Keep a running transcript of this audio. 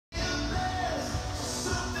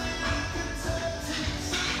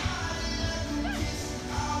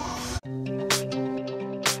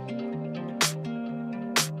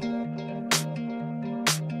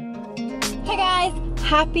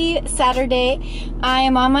happy Saturday. I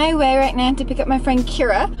am on my way right now to pick up my friend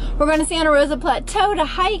Kira. We're going to Santa Rosa Plateau to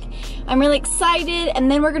hike. I'm really excited,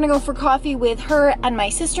 and then we're going to go for coffee with her and my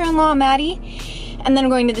sister-in-law, Maddie. And then I'm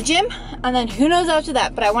going to the gym, and then who knows after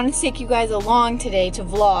that, but I wanted to take you guys along today to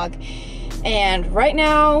vlog. And right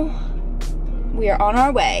now, we are on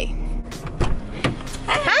our way.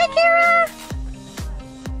 Hi,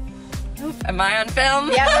 Kira! Am I on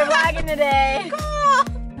film? Yeah, we're vlogging today. Cool.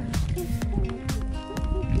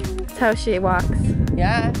 That's how she walks.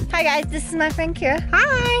 Yeah. Hi guys, this is my friend Kira.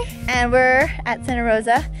 Hi. And we're at Santa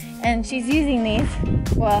Rosa, and she's using these.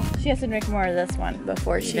 Well, she has to drink more of this one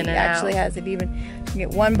before she actually has it even. She can get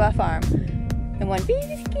one buff arm and one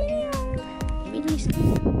baby skinny arm. Baby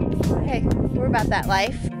skinny. Hey, we're about that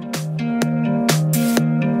life.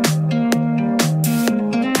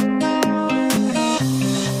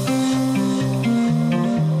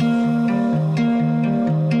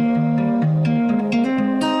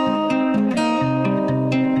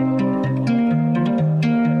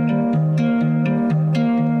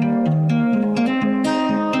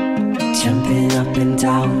 Jumping up and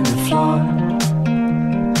down the floor.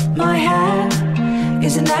 My head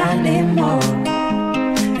is an animal,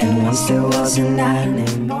 and once there was an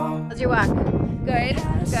animal. How's your walk? Good.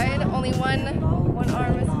 Good. Only one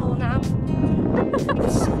arm is full now.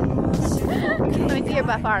 Let me see your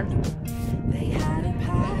buff arms.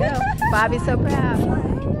 Go. Bobby's so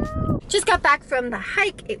proud. Just got back from the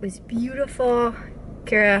hike. It was beautiful.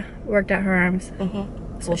 Kira worked out her arms.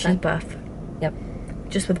 So she's buff. Yep.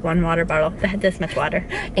 Just with one water bottle that had this much water.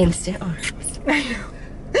 Instant arms. I know.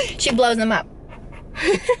 She blows them up.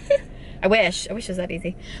 I wish it was that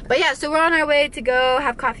easy. But yeah, so we're on our way to go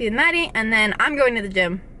have coffee with Maddie, and then I'm going to the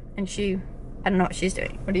gym, and I don't know what she's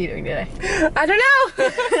doing. What are you doing today? I don't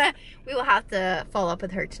know. We will have to follow up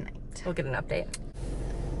with her tonight. We'll get an update.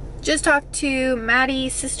 Just talked to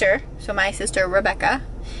Maddie's sister, so my sister Rebecca,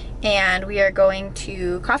 and we are going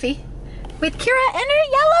to coffee with Kira in her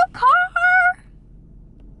yellow car.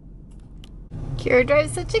 Kira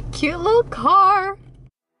drives such a cute little car.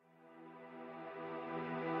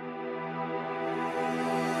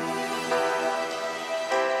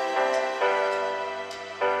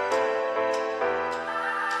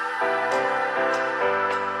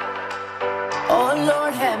 Oh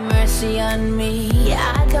Lord, have mercy on me.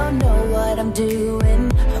 I don't know what I'm doing.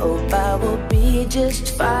 Hope I will be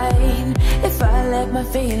just fine if I let my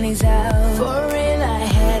feelings out. For real, I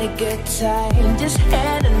had a good time. Just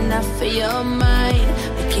had enough of your mind.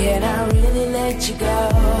 But can I really let you go?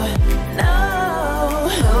 No.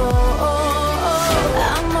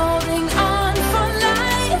 I'm holding on for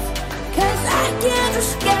life, 'cause I can't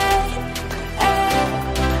escape.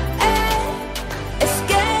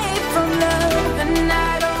 Escape from love, and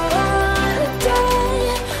I don't wanna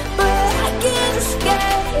die, but I can't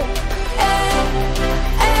escape.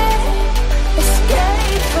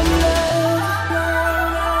 Escape from love.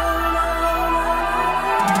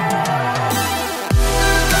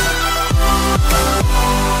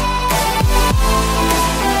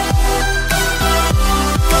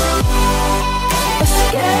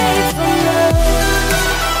 Escape from love.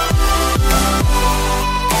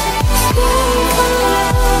 Escape from love.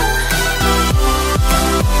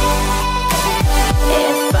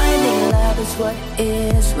 If finding love is what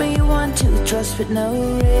is, we want to trust with no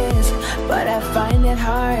risk, but I find it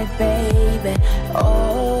hard, baby.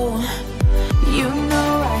 Oh, you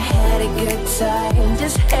know I had a good time,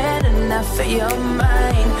 just had enough of your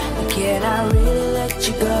mind. But can I really let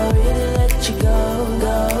you go, really let you go,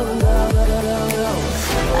 go, go, go, go, go.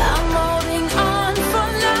 I'm holding on for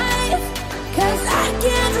life, 'cause I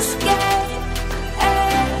can't escape.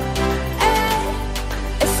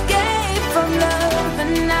 Escape from love,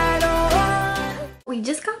 and I don't want. We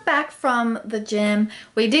just got back from the gym.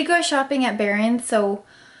 We did go shopping at Barron's, so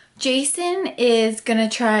Jason is gonna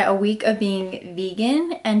try a week of being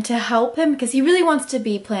vegan, and to help him, because he really wants to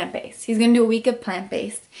be plant-based. He's gonna do a week of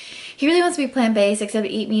plant-based. He really wants to be plant-based, except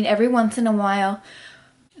eat meat every once in a while.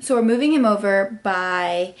 So we're moving him over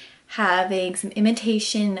by having some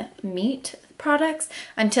imitation meat products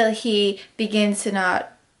until he begins to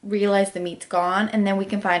not realize the meat's gone, and then we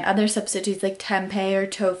can find other substitutes like tempeh or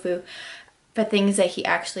tofu for things that he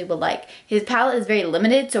actually will like. His palate is very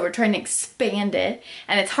limited, so we're trying to expand it,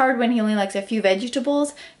 and it's hard when he only likes a few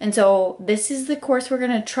vegetables, and so this is the course we're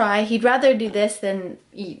gonna try. He'd rather do this than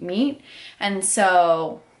eat meat, and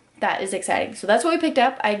so that is exciting. So that's what we picked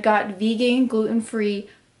up. I got vegan, gluten-free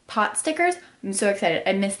pot stickers. I'm so excited.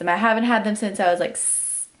 I miss them. I haven't had them since I was like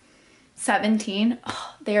 17.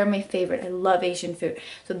 Oh, they are my favorite. I love Asian food.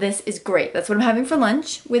 So this is great. That's what I'm having for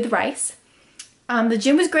lunch with rice. The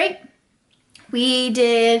gym was great. We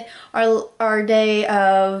did our day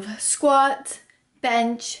of squats,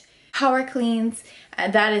 bench, power cleans,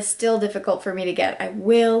 and that is still difficult for me to get. I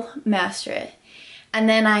will master it. And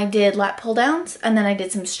then I did lat pull downs, and then I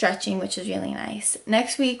did some stretching, which is really nice.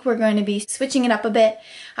 Next week, we're going to be switching it up a bit.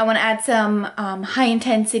 I want to add some high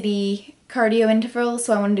intensity cardio intervals.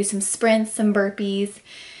 So I want to do some sprints, some burpees,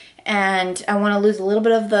 and I want to lose a little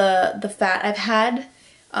bit of the fat I've had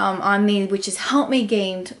on me, which has helped me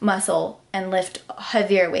gain muscle and lift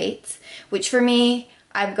heavier weights, which for me,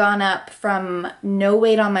 I've gone up from no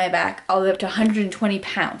weight on my back all the way up to 120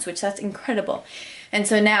 pounds, which that's incredible. And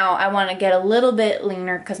so now I want to get a little bit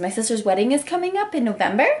leaner because my sister's wedding is coming up in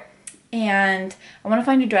November, and I want to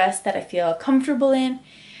find a dress that I feel comfortable in.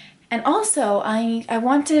 And also I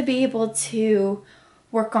want to be able to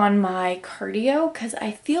work on my cardio because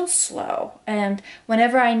I feel slow, and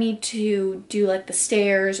whenever I need to do like the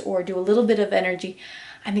stairs or do a little bit of energy,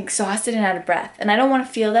 I'm exhausted and out of breath, and I don't want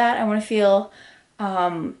to feel that. I want to feel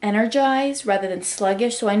energized rather than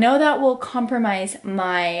sluggish. So I know that will compromise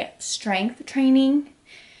my strength training,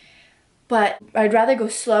 but I'd rather go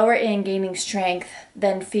slower in gaining strength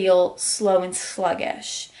than feel slow and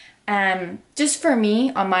sluggish. Just for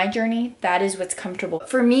me on my journey, that is what's comfortable.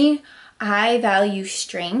 For me, I value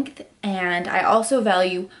strength, and I also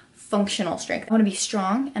value functional strength. I want to be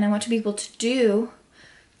strong, and I want to be able to do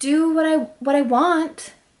what I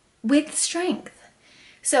want with strength.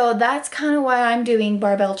 So that's kind of why I'm doing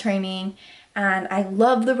barbell training, and I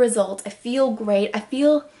love the results. I feel great. I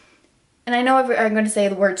feel, and I know I'm going to say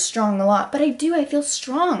the word strong a lot, but I do. I feel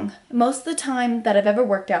strong. Most of the time that I've ever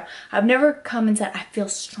worked out, I've never come and said, I feel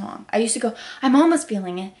strong. I used to go, I'm almost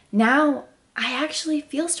feeling it. Now I actually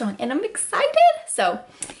feel strong, and I'm excited. So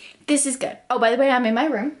this is good. Oh, by the way, I'm in my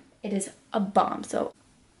room. It is a bomb. So, all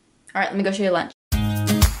right, let me go show you lunch.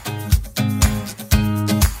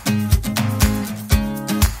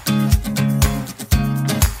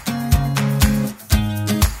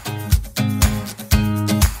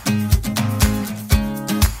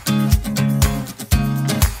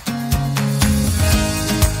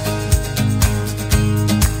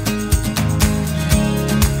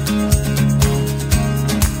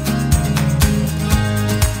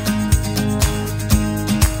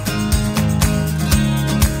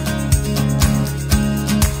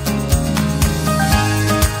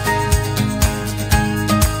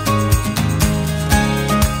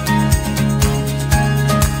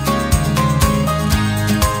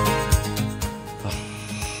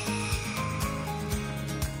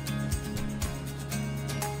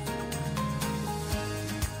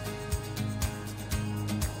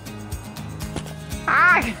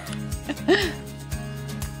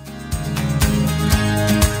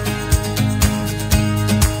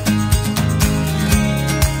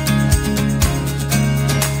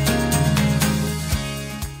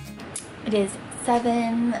 It is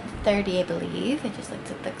 7:30, I believe. I just looked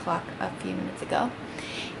at the clock a few minutes ago.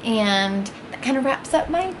 And that kind of wraps up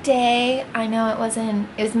my day. I know it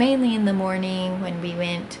was mainly in the morning when we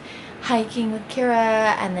went hiking with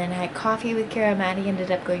Kira, and then I had coffee with Kira. Maddie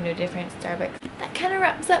ended up going to a different Starbucks. That kind of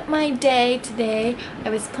wraps up my day today. I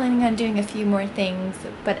was planning on doing a few more things,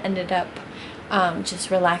 but ended up just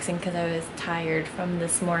relaxing because I was tired from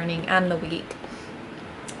this morning and the week.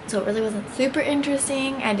 So it really wasn't super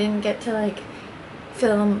interesting. I didn't get to like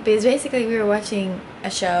film, because basically we were watching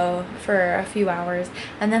a show for a few hours,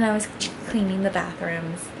 and then I was cleaning the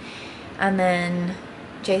bathrooms, and then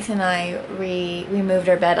Jason and I we moved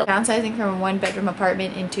our bed. Downsizing from a one-bedroom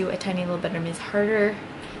apartment into a tiny little bedroom is harder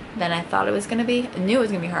than I thought it was going to be. I knew it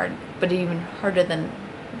was going to be hard, but even harder than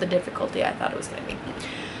the difficulty I thought it was going to be.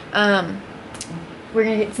 We're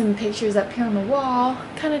going to get some pictures up here on the wall,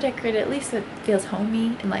 kind of decorate it, at least so it feels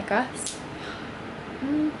homey and like us.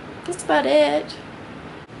 That's about it.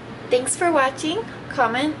 Thanks for watching.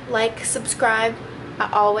 Comment, like, subscribe. I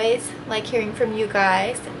always like hearing from you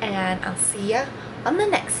guys, and I'll see ya on the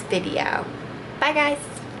next video. Bye guys.